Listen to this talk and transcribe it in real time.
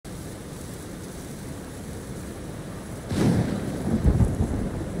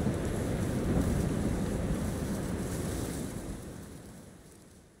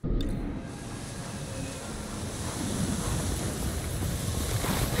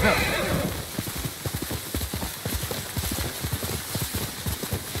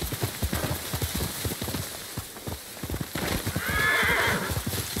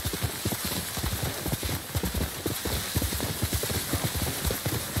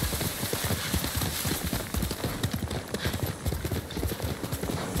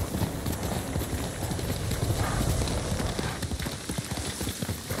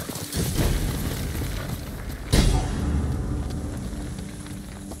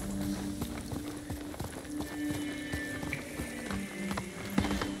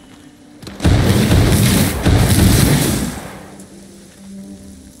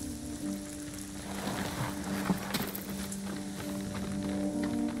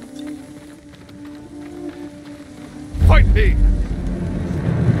Fight me!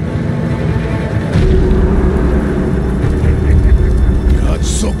 God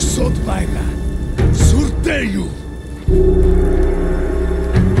soksot baila. Surteju!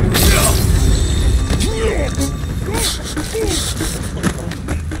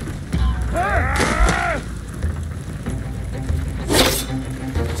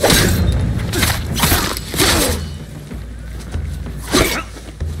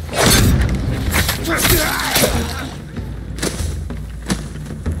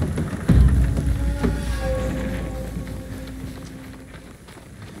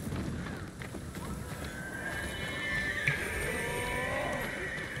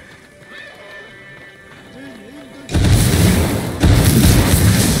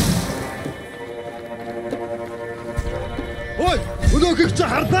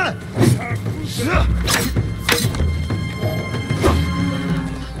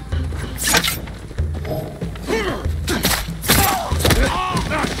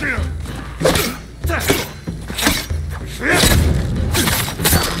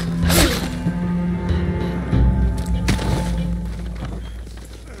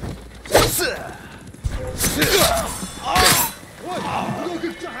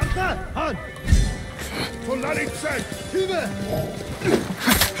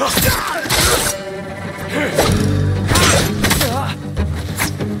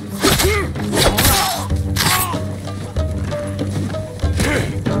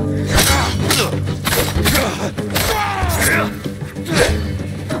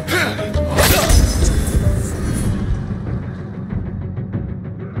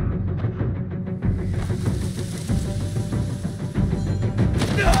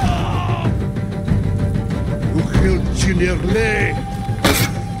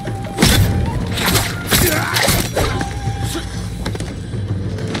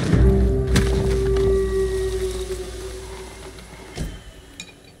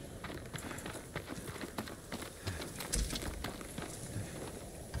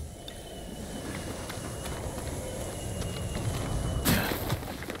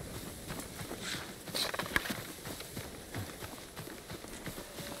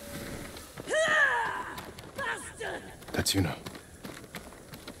 That's you know.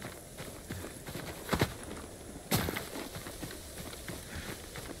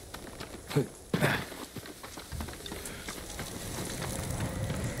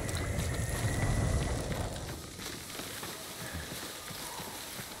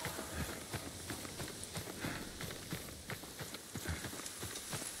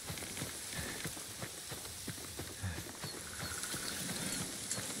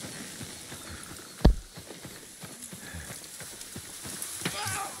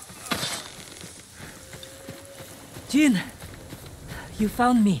 Jin! You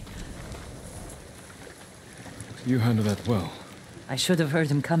found me. You handled that well. I should have heard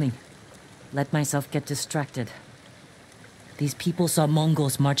him coming. Let myself get distracted. These people saw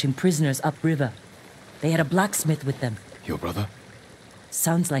Mongols marching prisoners upriver. They had a blacksmith with them. Your brother?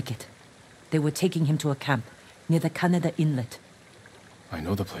 Sounds like it. They were taking him to a camp near the Kaneda Inlet. I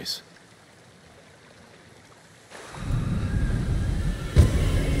know the place.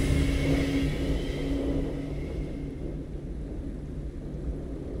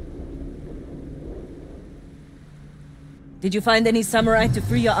 Did you find any samurai to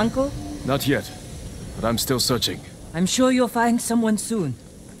free your uncle? Not yet, but I'm still searching. I'm sure you'll find someone soon.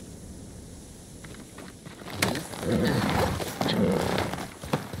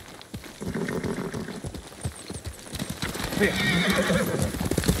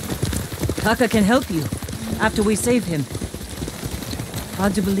 Taka can help you, after we save him.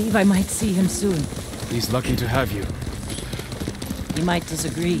 Hard to believe I might see him soon. He's lucky to have you. He might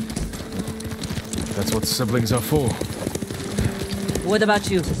disagree. That's what siblings are for. What about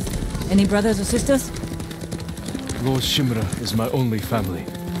you? Any brothers or sisters? Lord Shimura is my only family.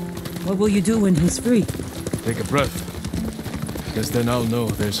 What will you do when he's free? Take a breath. Because then I'll know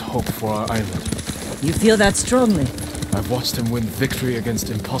there's hope for our island. You feel that strongly? I've watched him win victory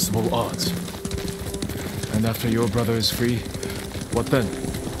against impossible odds. And after your brother is free, what then?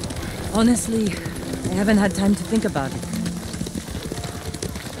 Honestly, I haven't had time to think about it.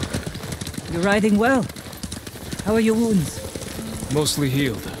 You're riding well. How are your wounds? Mostly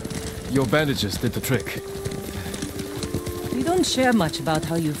healed. Your bandages did the trick. You don't share much about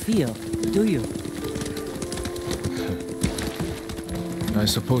how you feel, do you? I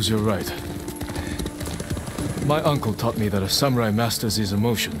suppose you're right. My uncle taught me that a samurai masters his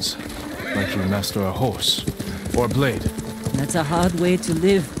emotions, like you master a horse, or a blade. That's a hard way to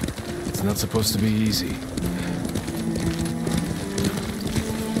live. It's not supposed to be easy.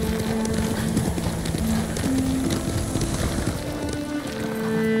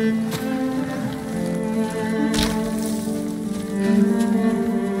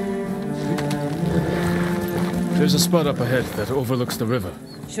 spot up ahead that overlooks the river.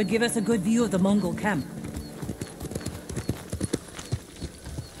 Should give us a good view of the Mongol camp.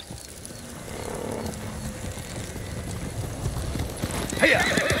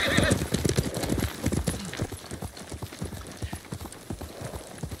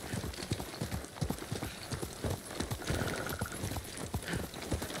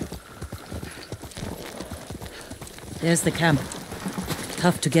 There's the camp.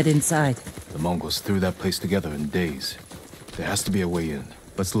 Tough to get inside. The Mongols threw that place together in days. There has to be a way in.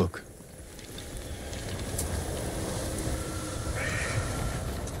 Let's look.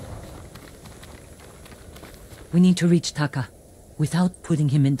 We need to reach Taka without putting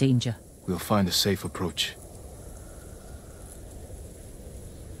him in danger. We'll find a safe approach.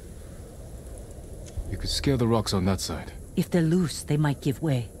 You could scale the rocks on that side. If they're loose, they might give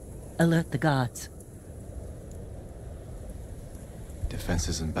way. Alert the guards.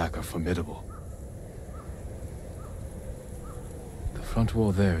 Defenses in back are formidable. The front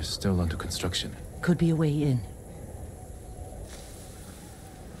wall there is still under construction. Could be a way in.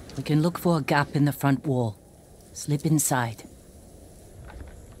 We can look for a gap in the front wall. Slip inside.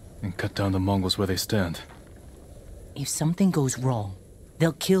 And cut down the Mongols where they stand. If something goes wrong,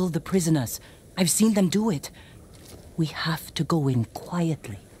 they'll kill the prisoners. I've seen them do it. We have to go in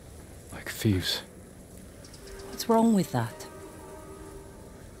quietly. Like thieves. What's wrong with that?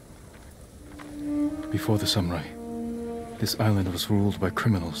 Before the samurai, this island was ruled by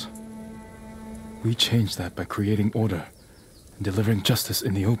criminals. We changed that by creating order and delivering justice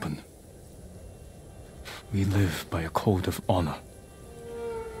in the open. We live by a code of honor.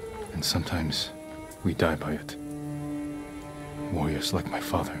 And sometimes we die by it. Warriors like my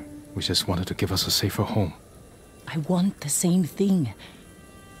father, we just wanted to give us a safer home. I want the same thing.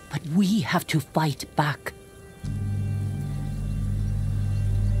 But we have to fight back.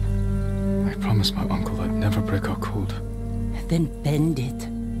 I promised my uncle I'd never break our code. Then bend it.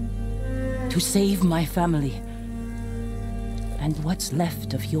 To save my family. And what's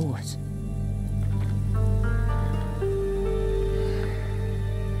left of yours.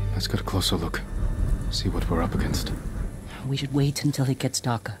 Let's get a closer look. See what we're up against. We should wait until it gets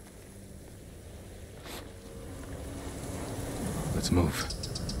darker. Let's move.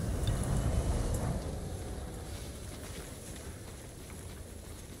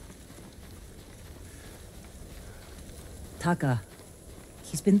 Taka.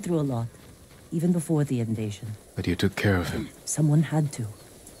 He's been through a lot. Even before the invasion. But you took care of him. Someone had to.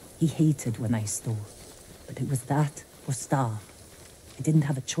 He hated when I stole. But it was that or starve. I didn't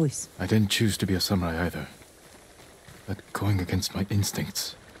have a choice. I didn't choose to be a samurai either. But going against my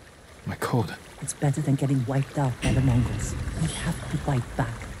instincts, my code. It's better than getting wiped out by the Mongols. We have to fight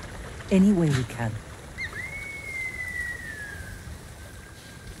back. Any way we can.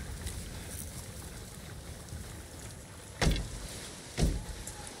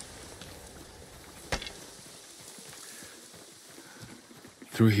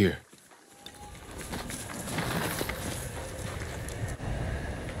 Through here.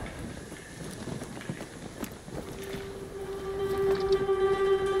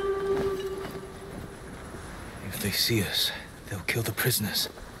 If they see us, they'll kill the prisoners.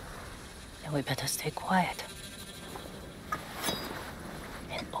 Then we better stay quiet.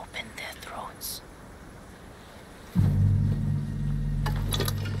 And open their throats.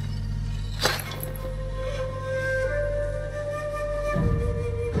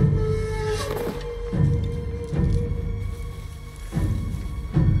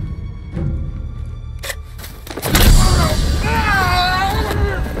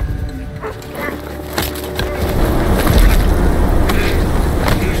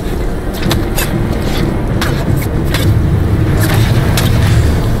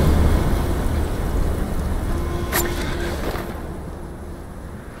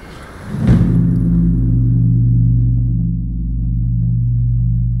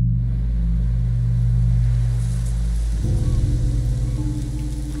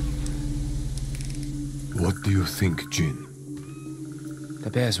 What do you think, Jin? The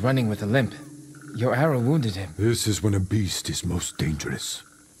bear's running with a limp. Your arrow wounded him. This is when a beast is most dangerous.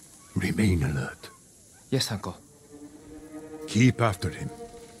 Remain alert. Yes, uncle. Keep after him.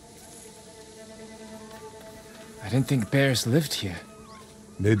 I didn't think bears lived here.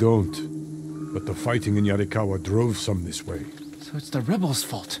 They don't. But the fighting in Yarikawa drove some this way. So it's the rebels'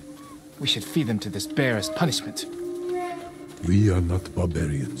 fault. We should feed them to this bear as punishment. We are not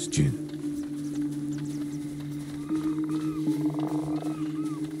barbarians, Jin.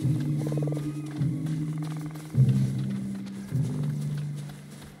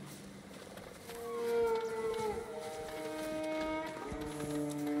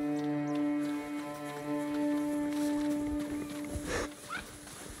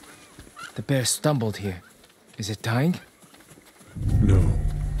 The bear stumbled here. Is it dying? No,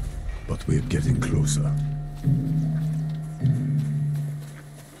 but we're getting closer.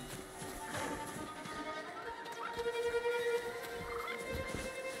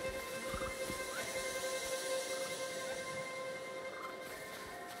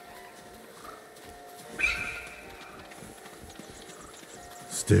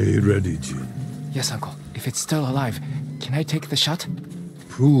 Stay ready, Jin. Yes, Uncle. If it's still alive, can I take the shot?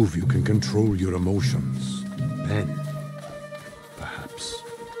 Prove you can control your emotions. Then, perhaps.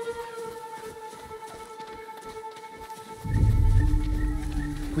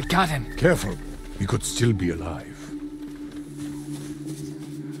 We got him. Careful. He could still be alive.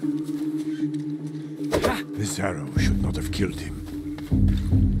 This arrow should not have killed him.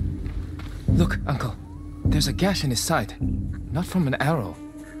 Look, Uncle. There's a gash in his side. Not from an arrow.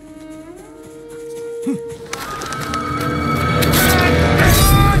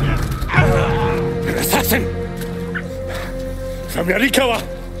 An assassin! From Yarikawa!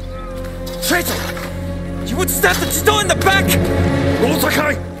 Traitor! You would stab the Chido in the back!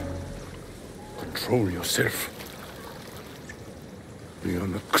 Osakai! Control yourself. We are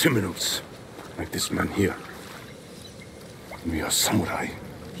not criminals, like this man here. We are samurai.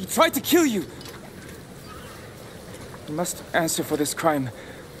 He tried to kill you! He must answer for this crime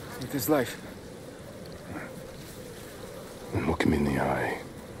with his life. And look him in the eye.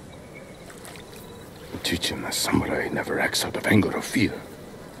 And teach him that samurai never acts out of anger or fear.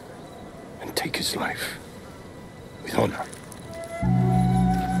 And take his life with honor.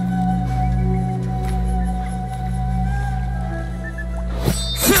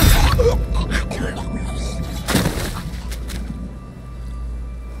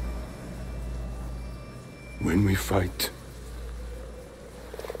 When we fight,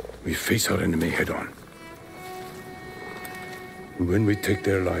 we face our enemy head-on. And when we take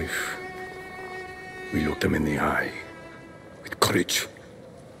their life, we look them in the eye with courage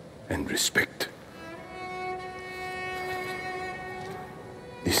and respect.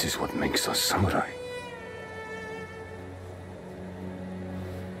 This is what makes us samurai.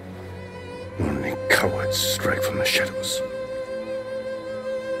 Only cowards strike from the shadows.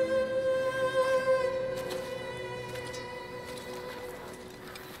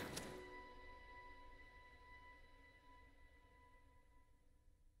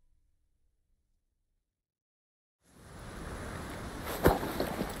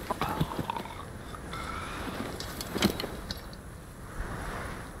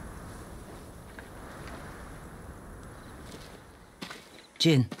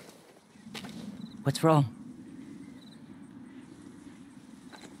 Jin, what's wrong?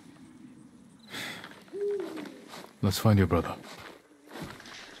 Let's find your brother.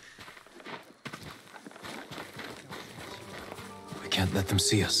 We can't let them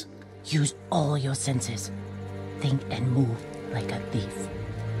see us. Use all your senses. Think and move like a thief.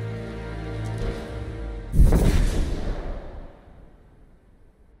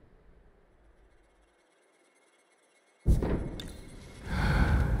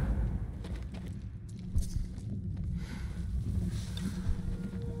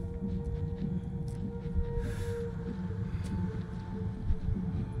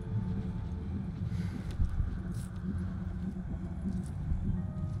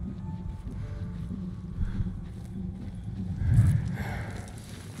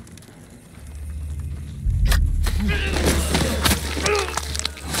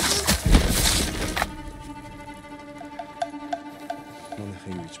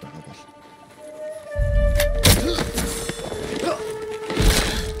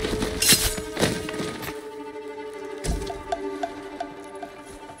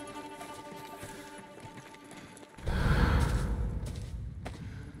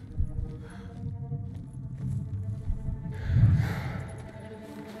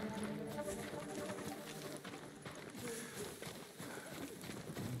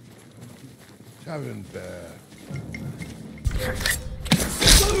 Tavern bear.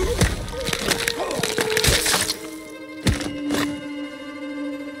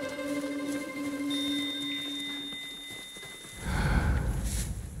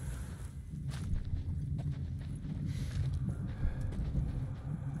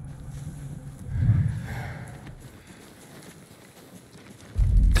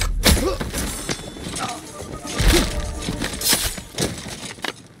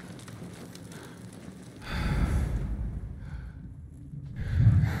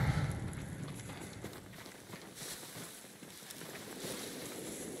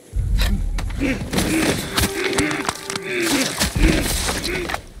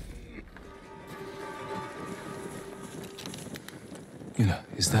 Yuna,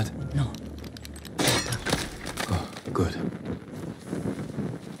 is that... No. Oh, good.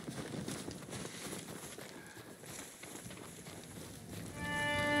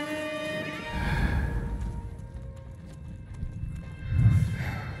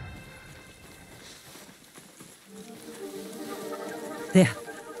 There.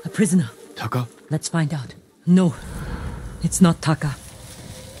 A prisoner. Taka? Let's find out. No. It's not Taka.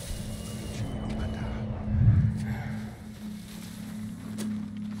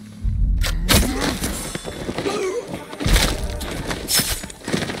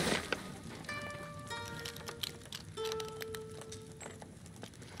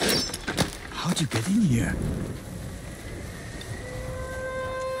 How'd you get in here?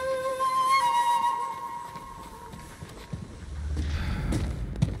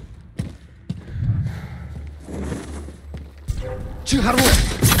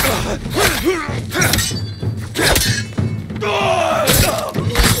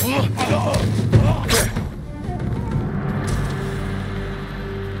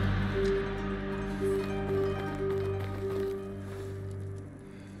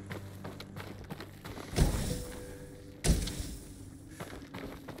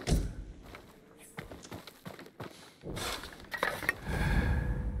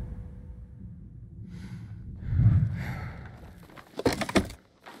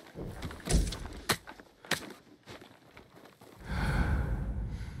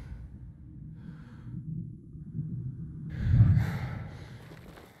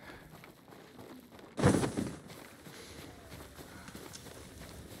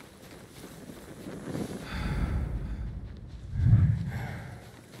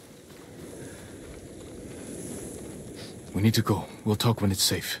 We need to go. We'll talk when it's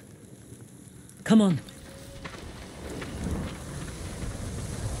safe. Come on.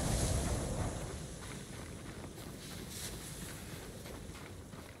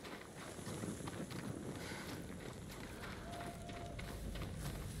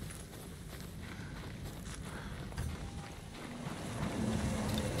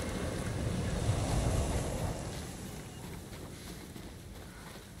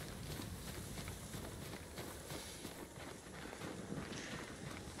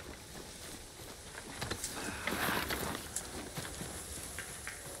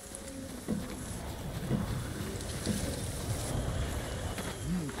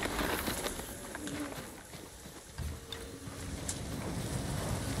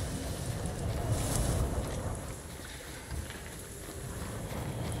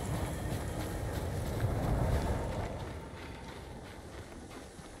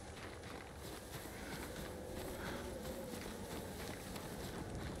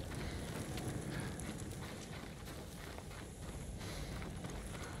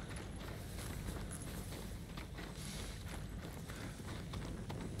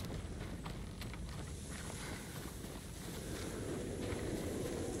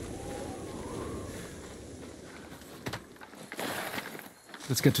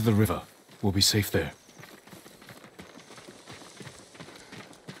 Let's get to the river. We'll be safe there.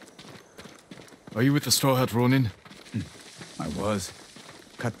 Are you with the Straw Hat Ronin? I was.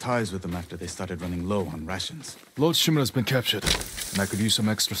 Cut ties with them after they started running low on rations. Lord Shimura's been captured, and I could use some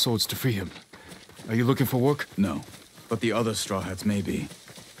extra swords to free him. Are you looking for work? No, but the other Straw Hats may be.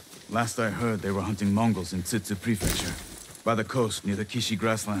 Last I heard, they were hunting Mongols in Tsutsu Prefecture, by the coast near the Kishi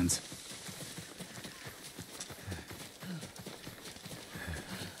grasslands.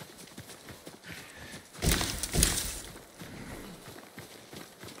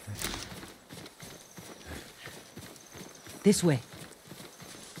 This way.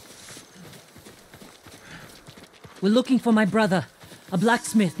 We're looking for my brother, a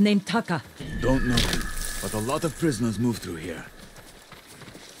blacksmith named Taka. Don't know him, but a lot of prisoners move through here.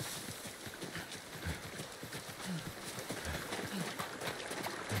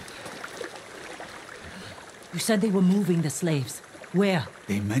 You said they were moving the slaves. Where?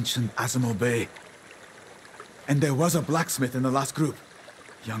 They mentioned Azamo Bay. And there was a blacksmith in the last group.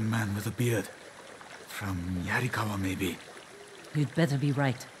 Young man with a beard. From Yarikawa, maybe. You'd better be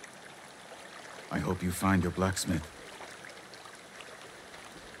right. I hope you find your blacksmith.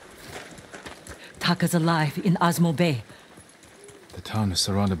 Taka's alive in Azamo Bay. The town is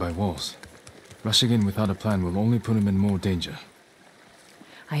surrounded by walls. Rushing in without a plan will only put him in more danger.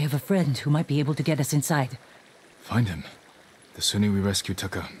 I have a friend who might be able to get us inside. Find him. The sooner we rescue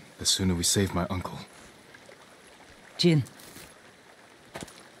Taka, the sooner we save my uncle. Jin.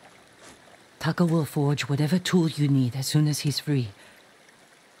 Taka will forge whatever tool you need as soon as he's free.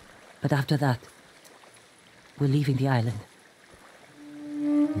 But after that, we're leaving the island.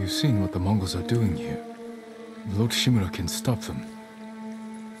 You've seen what the Mongols are doing here. Lord Shimura can stop them.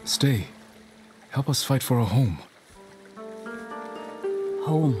 Stay. Help us fight for a home.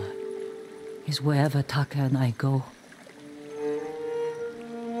 Home is wherever Taka and I go.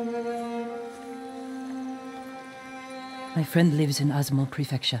 My friend lives in Azamo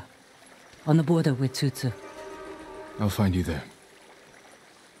Prefecture, on the border with Tsutsu. I'll find you there.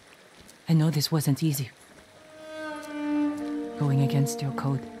 I know this wasn't easy. Going against your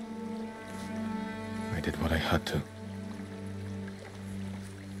code. I did what I had to.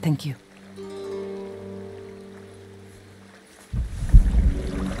 Thank you.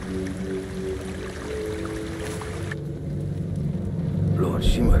 Lord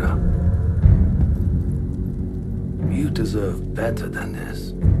Shimura, you deserve better than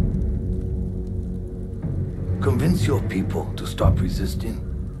this. Convince your people to stop resisting,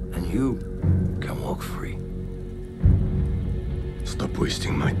 and you can walk free. Stop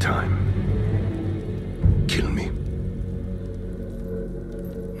wasting my time. Kill me.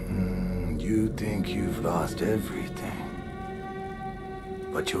 You think you've lost everything.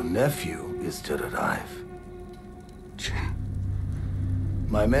 But your nephew is still alive. Jin.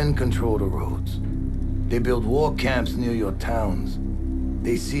 My men control the roads. They build war camps near your towns.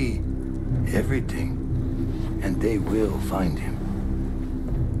 They see everything, and they will find him.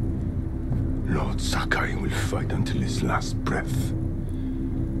 Lord Sakai will fight until his last breath.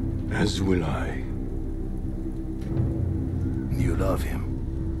 As will I. You love him.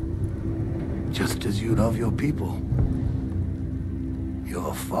 Just as you love your people. You're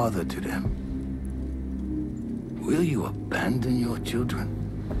a father to them. Will you abandon your children?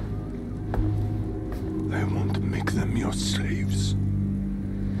 I won't make them your slaves.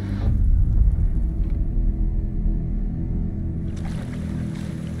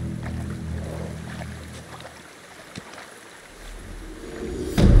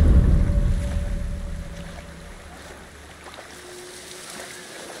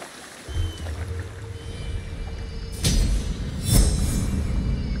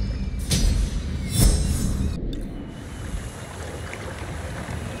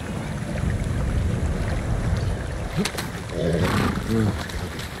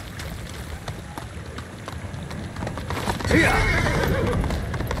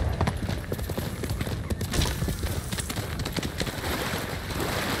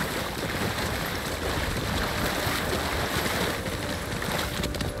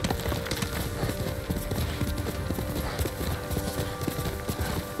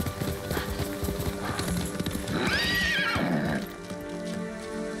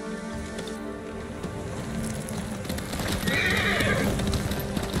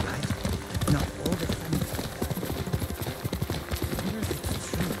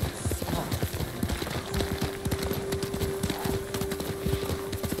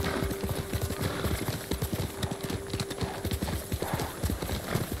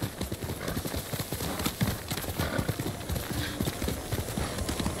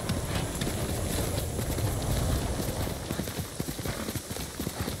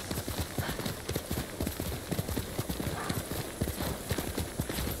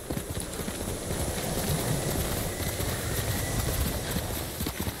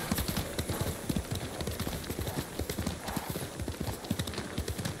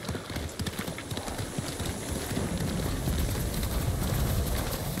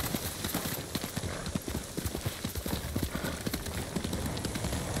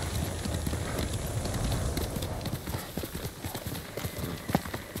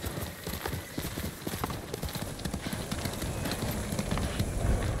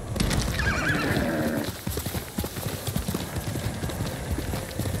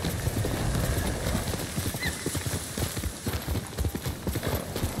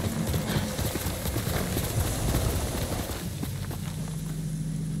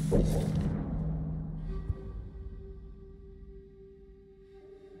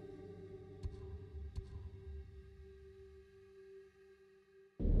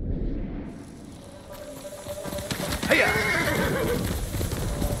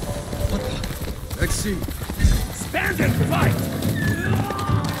 Let's see. Stand and fight!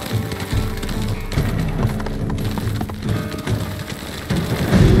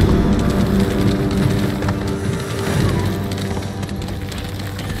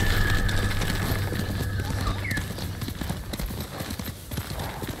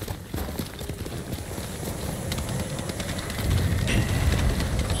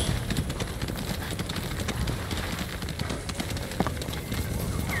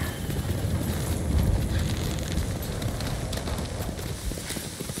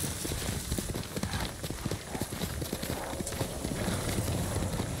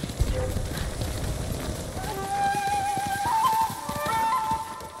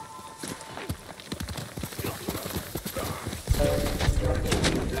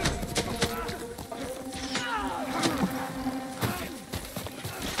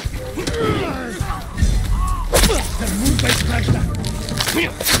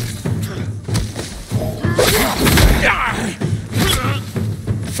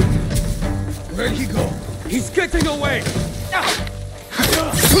 Where'd he go? He's getting away!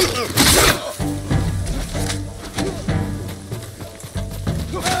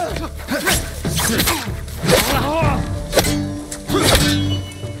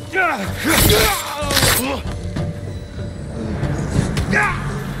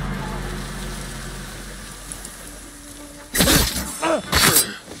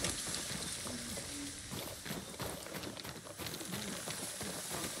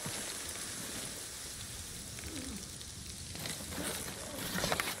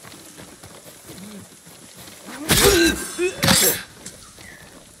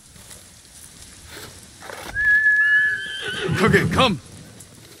 Okay, come!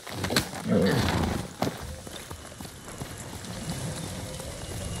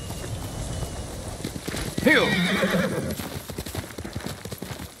 Heal!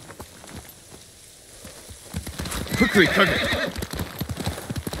 Quickly, Taka!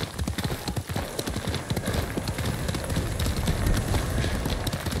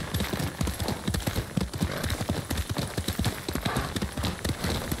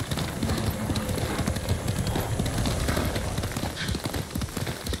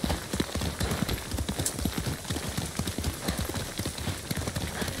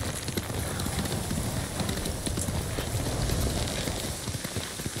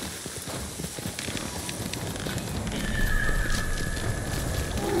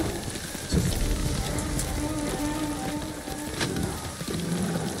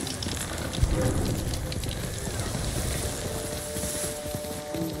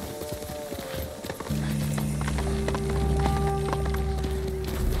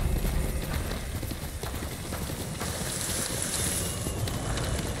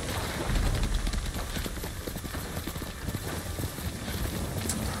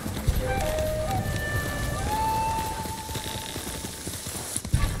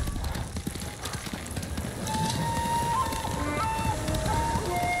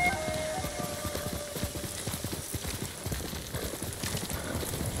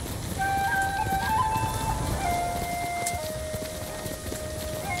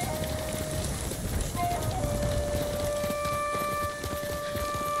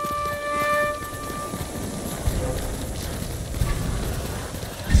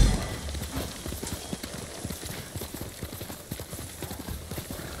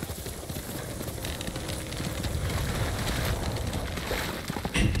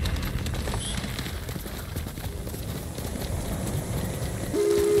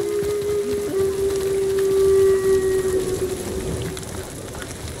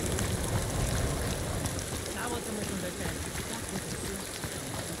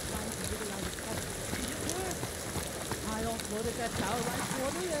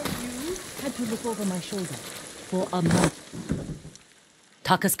 Look over my shoulder for a month.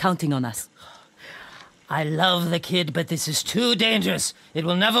 Taka's counting on us. I love the kid, but this is too dangerous. It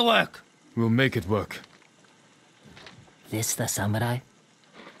will never work. We'll make it work. This the samurai?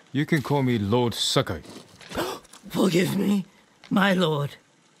 You can call me Lord Sakai. Forgive me, my lord.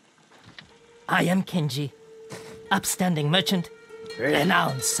 I am Kenji, upstanding merchant,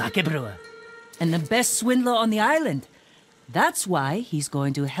 renowned sake brewer. And the best swindler on the island. That's why he's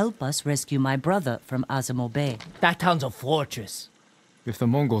going to help us rescue my brother from Azamo Bay. That town's a fortress. If the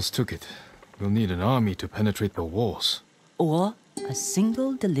Mongols took it, we'll need an army to penetrate the walls. Or a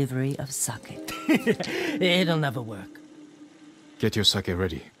single delivery of sake. It'll never work. Get your sake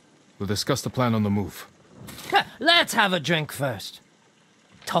ready. We'll discuss the plan on the move. Let's have a drink first.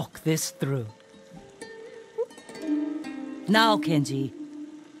 Talk this through. Now, Kenji.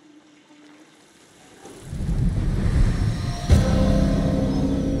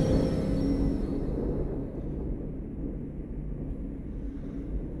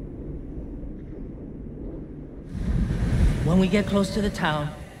 When we get close to the town,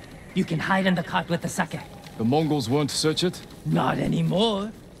 you can hide in the cart with the sake. The Mongols won't search it? Not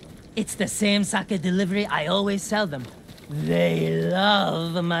anymore. It's the same sake delivery I always sell them. They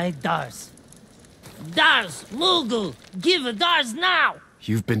love my dars. Dars, Mughal! Give a dars now!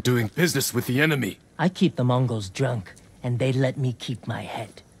 You've been doing business with the enemy. I keep the Mongols drunk, and they let me keep my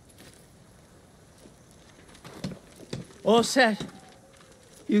head. All set.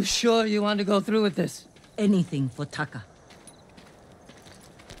 You sure you want to go through with this? Anything for Taka.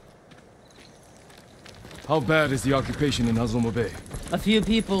 How bad is the occupation in Azamo Bay? A few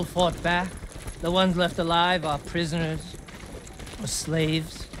people fought back. The ones left alive are prisoners or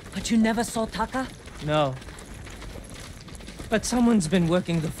slaves. But you never saw Taka? No. But someone's been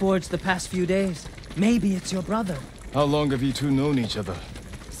working the forge the past few days. Maybe it's your brother. How long have you two known each other?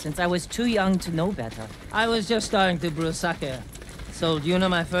 Since I was too young to know better. I was just starting to brew sake. Sold Yuna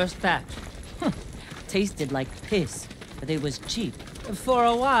my first batch. Tasted like piss, but it was cheap. For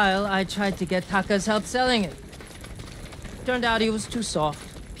a while, I tried to get Taka's help selling it. Turned out he was too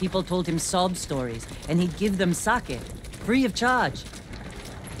soft. People told him sob stories, and he'd give them sake, free of charge.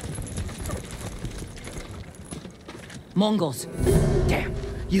 Mongols. Damn,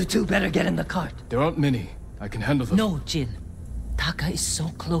 you two better get in the cart. There aren't many. I can handle them. No, Jin. Taka is so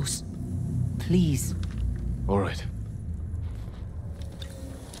close. Please. All right.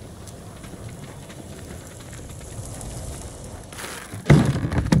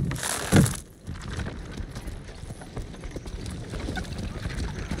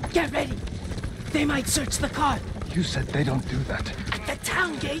 Get ready. They might search the cart. You said they don't do that. At the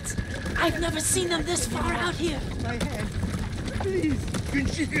town gates. I've never seen them this far out here. My hand. Please.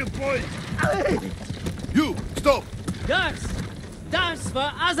 Consider boy. You, stop! Dars! Dars for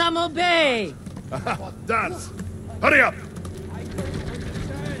Azamo Bay! Dance! Hurry up!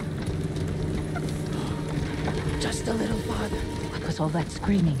 Just a little farther. What was all that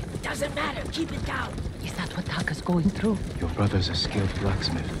screaming? Doesn't matter. Keep it down. Is that what Taka's going through? Your brother's a skilled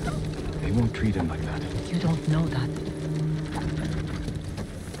blacksmith. They won't treat him like that. You don't know that.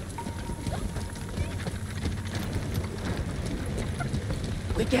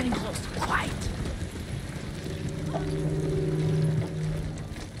 We're getting close. Quiet.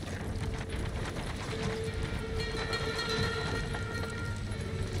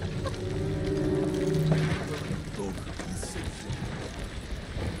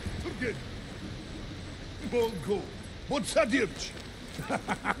 Forget. Mongo. Podsadirć.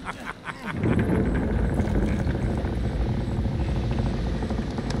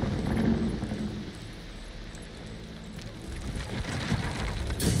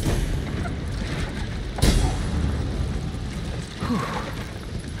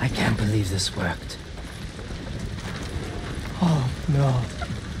 I can't believe this worked. Oh no.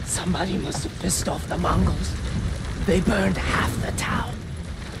 Somebody must have pissed off the Mongols. They burned half the town.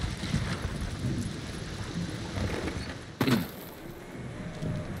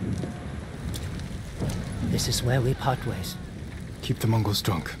 This is where we part ways. Keep the Mongols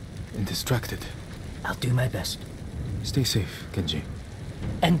drunk and distracted. I'll do my best. Stay safe, Genji.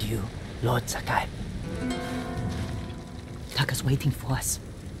 And you, Lord Sakai. Taka's waiting for us.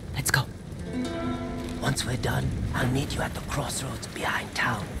 Let's go. Once we're done, I'll meet you at the crossroads behind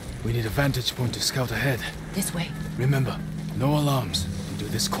town. We need a vantage point to scout ahead. This way. Remember, no alarms, and do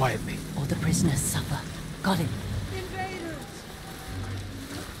this quietly. All the prisoners suffer. Got it. Invaders.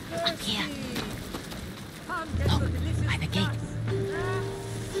 Up here. Look, by the gate.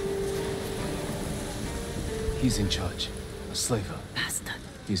 He's in charge. A slaver. Bastard.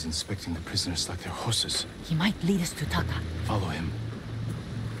 He's inspecting the prisoners like they're horses. He might lead us to Taka. Follow him.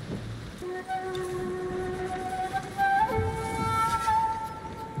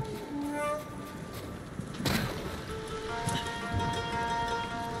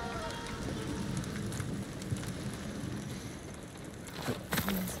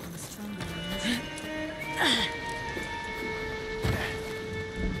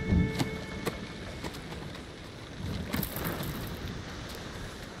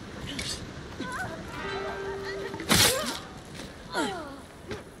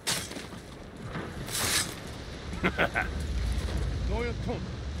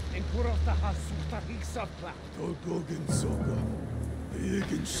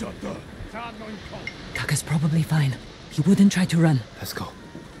 Taka's probably fine. He wouldn't try to run. Let's go.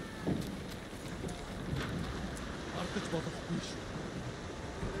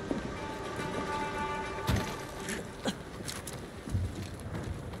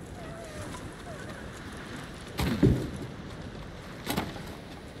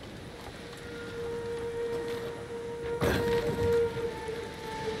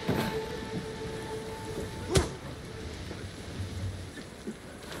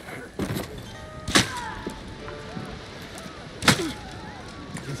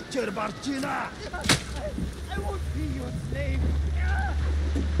 I won't be your slave.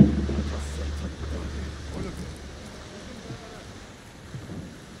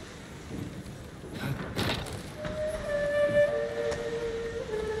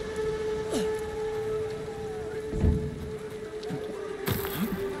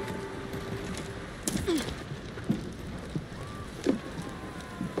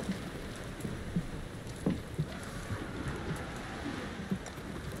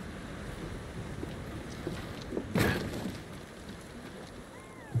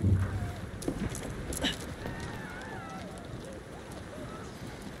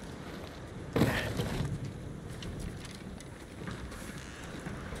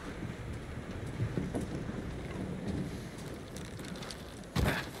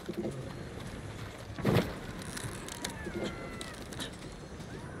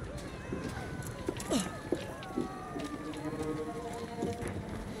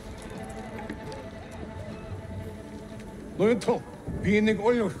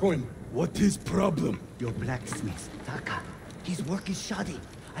 What is problem? Your blacksmith, Taka. His work is shoddy.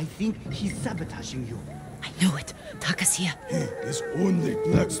 I think he's sabotaging you. I knew it. Taka's here. He is only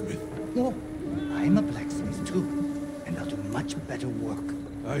blacksmith. No, I'm a blacksmith too. And I'll do much better work.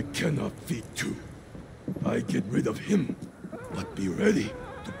 I cannot feed two. I get rid of him. But be ready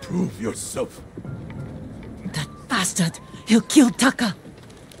to prove yourself. That bastard! He'll kill Taka!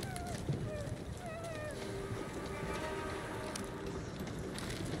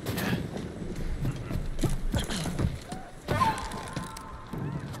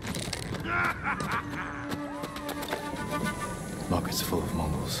 Market's full of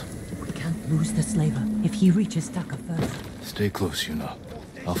Mongols. We can't lose the slaver if he reaches Taka first. Stay close, Yuna.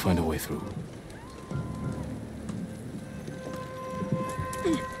 I'll find a way through.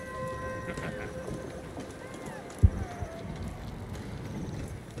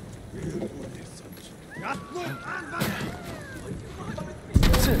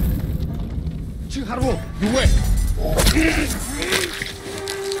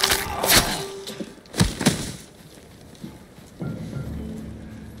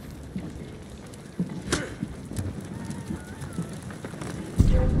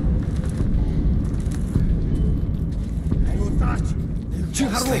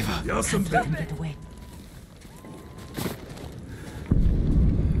 Can't let him get away.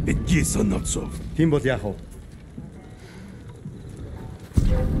 Idgi Sanatsov. Timbotiaho.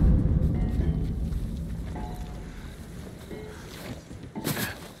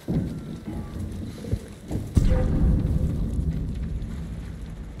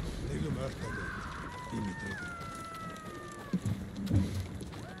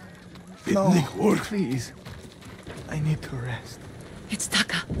 No, please. I need to rest. It's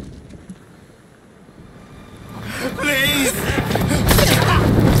Taka. Please!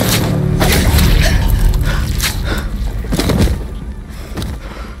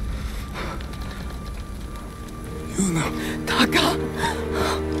 Yuna. Taka!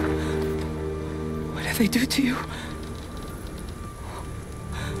 What did they do to you?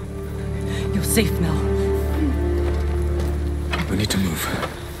 You're safe now. We need to move.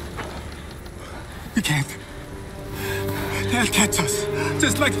 We can't. They'll catch us,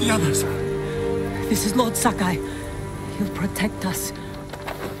 just like the others. This is Lord Sakai. He'll protect us.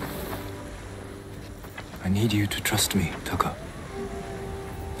 I need you to trust me, Taka.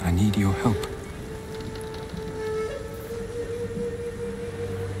 I need your help.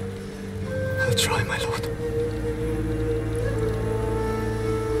 I'll try, my lord.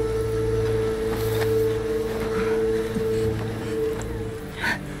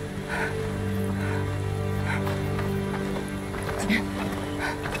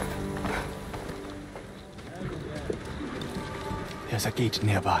 There's a gate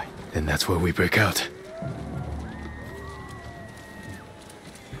nearby. Then that's where we break out.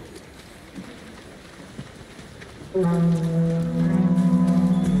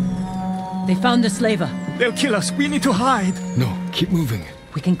 They found the slaver. They'll kill us. We need to hide. No, keep moving.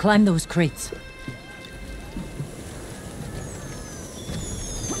 We can climb those crates.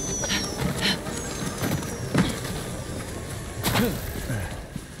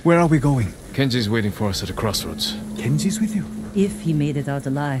 Where are we going? Kenji's waiting for us at a crossroads. Kenji's with you? If he made it out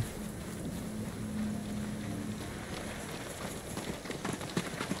alive.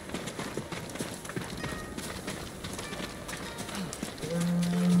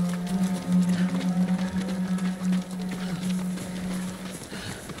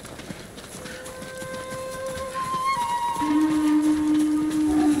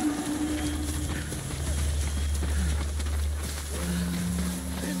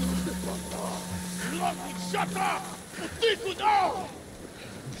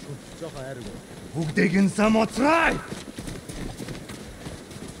 Bugdegen Samotrai!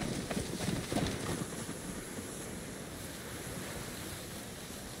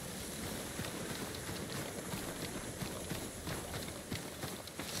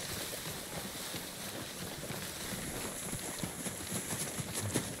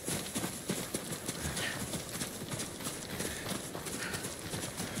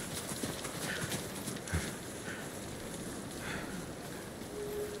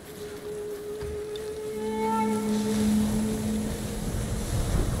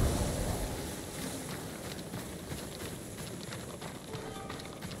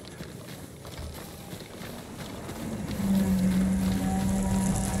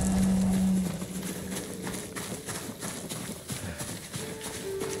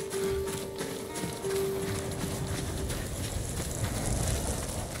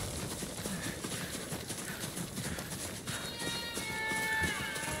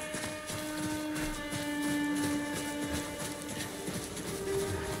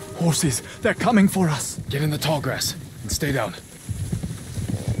 Horses, they're coming for us. Get in the tall grass and stay down.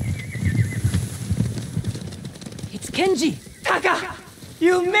 It's Kenji! Taka!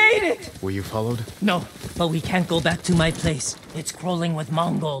 You made it! Were you followed? No, but we can't go back to my place. It's crawling with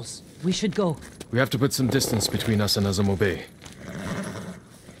Mongols. We should go. We have to put some distance between us and Azamo Bay.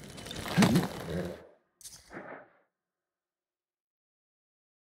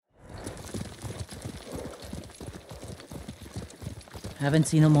 Haven't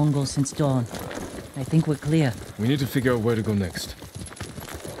seen a Mongol since dawn. I think we're clear. We need to figure out where to go next.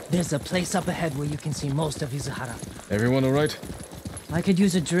 There's a place up ahead where you can see most of Izuhara. Everyone all right? I could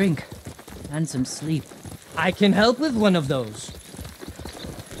use a drink. And some sleep. I can help with one of those.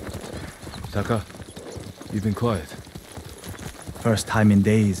 Taka, you've been quiet. First time in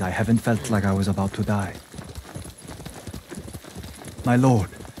days, I haven't felt like I was about to die. My lord,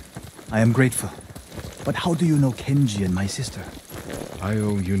 I am grateful. But how do you know Kenji and my sister? I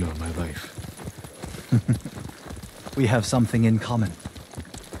owe Yuna my life. We have something in common.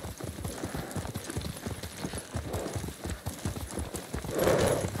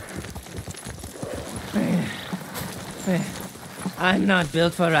 I'm not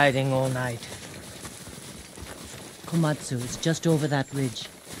built for riding all night. Komatsu is just over that ridge.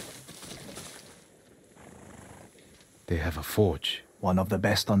 They have a forge. One of the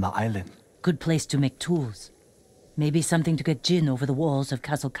best on the island. Good place to make tools. Maybe something to get Jin over the walls of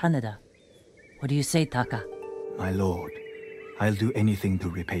Castle Canada. What do you say, Taka? My lord, I'll do anything to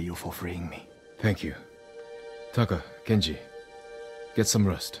repay you for freeing me. Thank you. Taka, Kenji, get some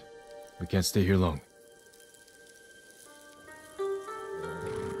rest. We can't stay here long.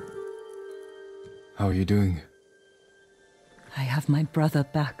 How are you doing? I have my brother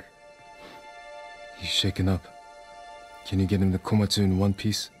back. He's shaken up. Can you get him to Komatsu in one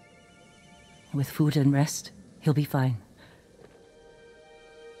piece? With food and rest, he'll be fine.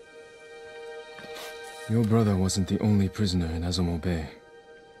 Your brother wasn't the only prisoner in Azamo Bay.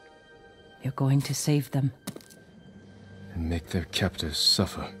 You're going to save them. And make their captors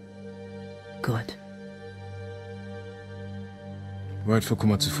suffer. Good. Ride for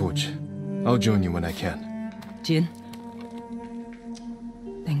Komatsu Forge. I'll join you when I can. Jin?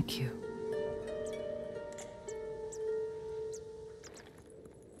 Thank you.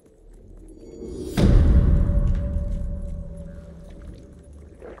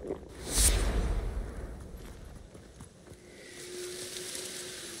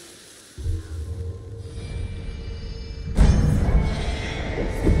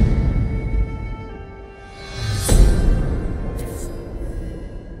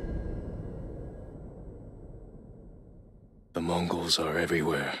 The Mongols are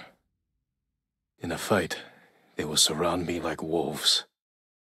everywhere. In a fight, they will surround me like wolves.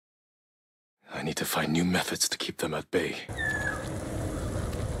 I need to find new methods to keep them at bay.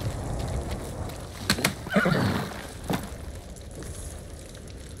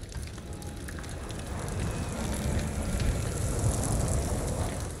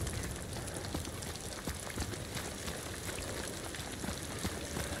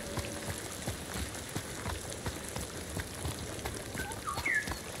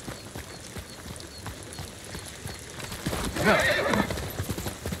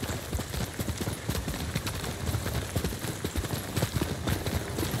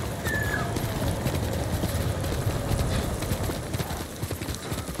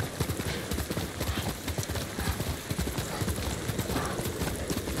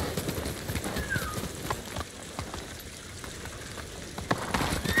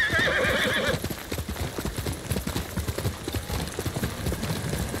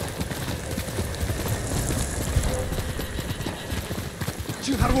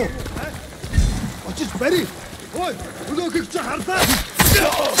 Ready? Ой, өнөөхийг чи харлаа.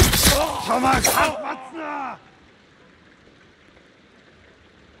 Чамайг хавцнаа.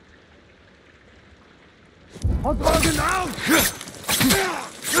 Хогоог наа.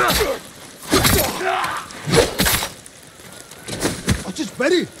 Очиж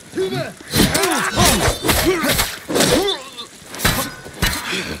бари. Тэмээ.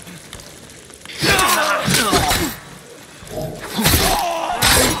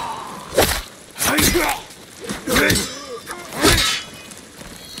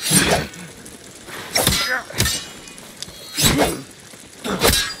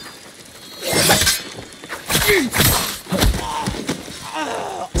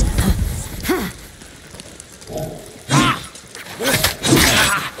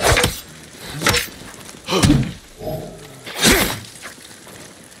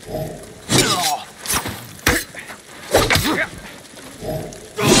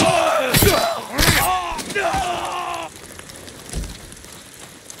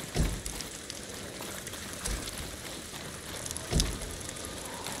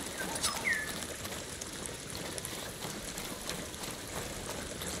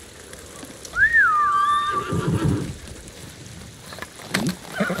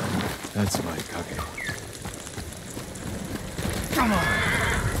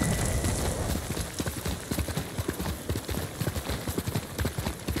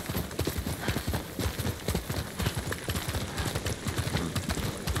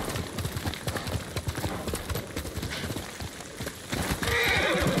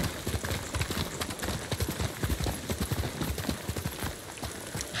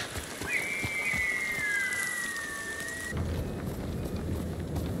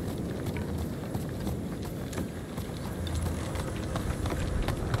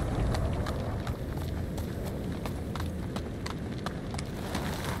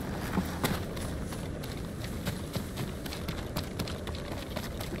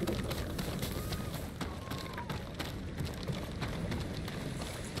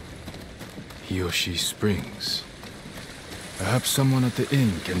 Hideyoshi Springs. Perhaps someone at the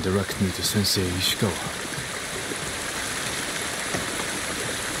inn can direct me to Sensei Ishikawa.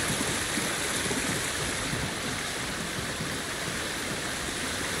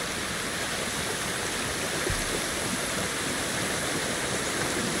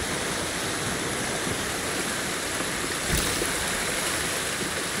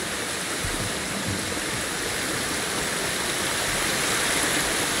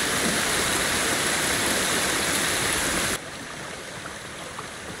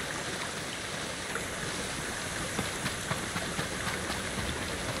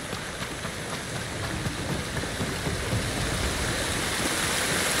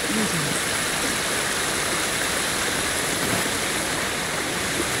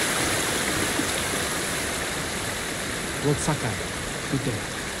 Lord Sakai, good day.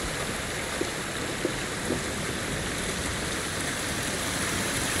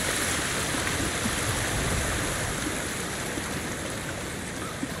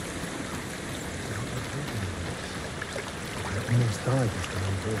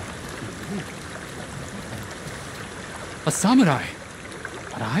 A samurai?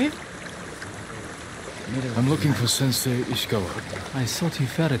 Alive? I'm looking for Sensei Ishikawa. I thought he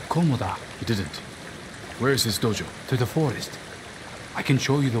fell at Komoda. He didn't. Where is his dojo? To the forest. I can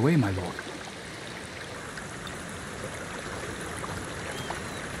show you the way, my lord.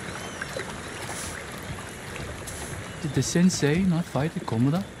 Did the sensei not fight at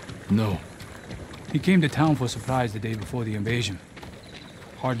Komoda? No. He came to town for a surprise the day before the invasion.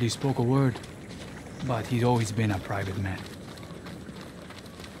 Hardly spoke a word, but he's always been a private man.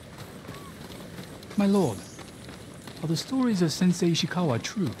 My lord, are the stories of Sensei Ishikawa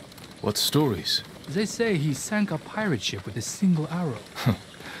true? What stories? They say he sank a pirate ship with a single arrow.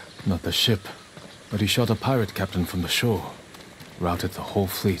 Not the ship, but he shot a pirate captain from the shore. Routed the whole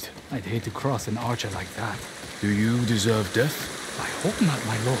fleet. I'd hate to cross an archer like that. Do you deserve death? I hope not,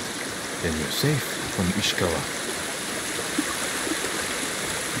 my lord. Then you're safe from Ishikawa.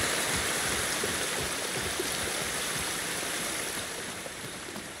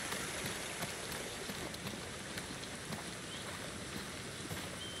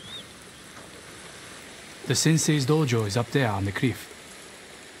 The sensei's dojo is up there on the cliff.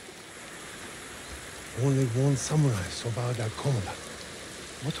 Only one samurai survived at Komoda.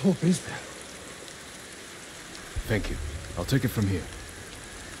 What hope is there? Thank you. I'll take it from here.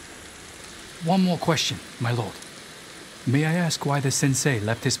 One more question, my lord. May I ask why the sensei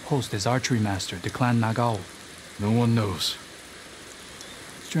left his post as archery master to Clan Nagao? No one knows.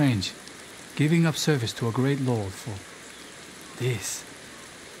 Strange. Giving up service to a great lord for this.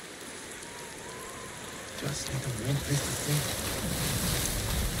 Just think of one place to think.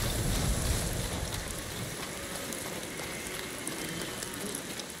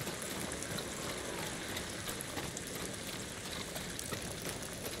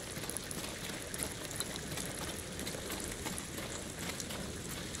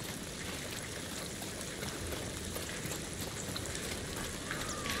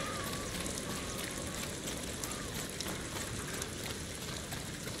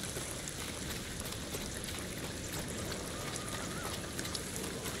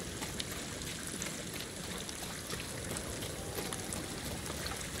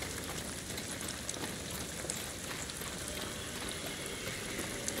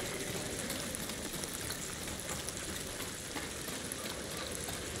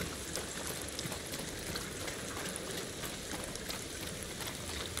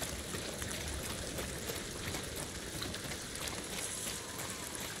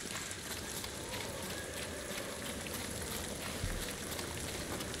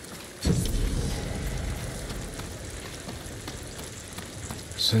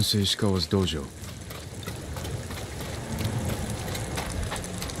 Sensei Ishikawa's dojo.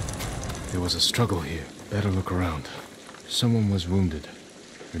 There was a struggle here. Better look around. Someone was wounded.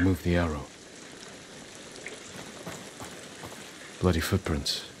 Remove the arrow. Bloody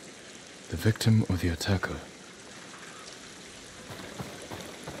footprints. The victim or the attacker?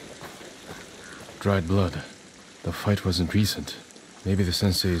 Dried blood. The fight wasn't recent. Maybe the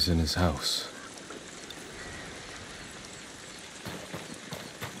sensei is in his house.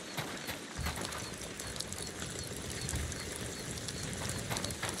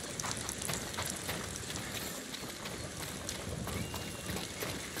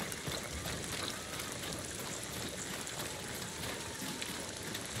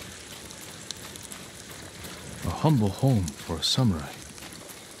 A humble home for a samurai.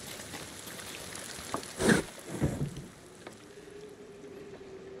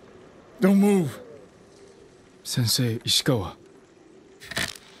 Don't move! Sensei Ishikawa.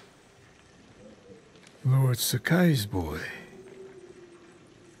 Lord Sakai's boy.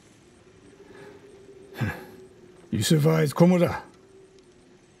 You survived Komura.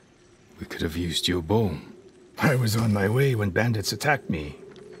 We could have used your bow. I was on my way when bandits attacked me.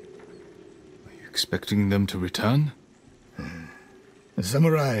 Are you expecting them to return? A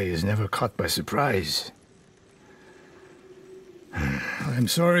samurai is never caught by surprise. I'm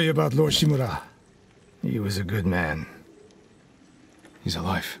sorry about Lord Shimura. He was a good man. He's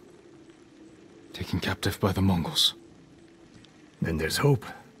alive. Taken captive by the Mongols. Then there's hope.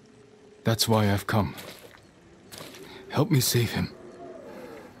 That's why I've come. Help me save him.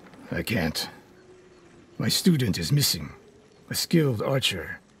 I can't. My student is missing. A skilled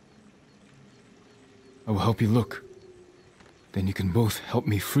archer. I will help you look. Then you can both help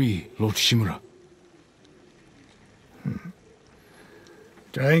me free Lord Shimura.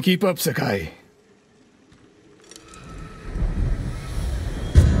 Try and keep up, Sakai.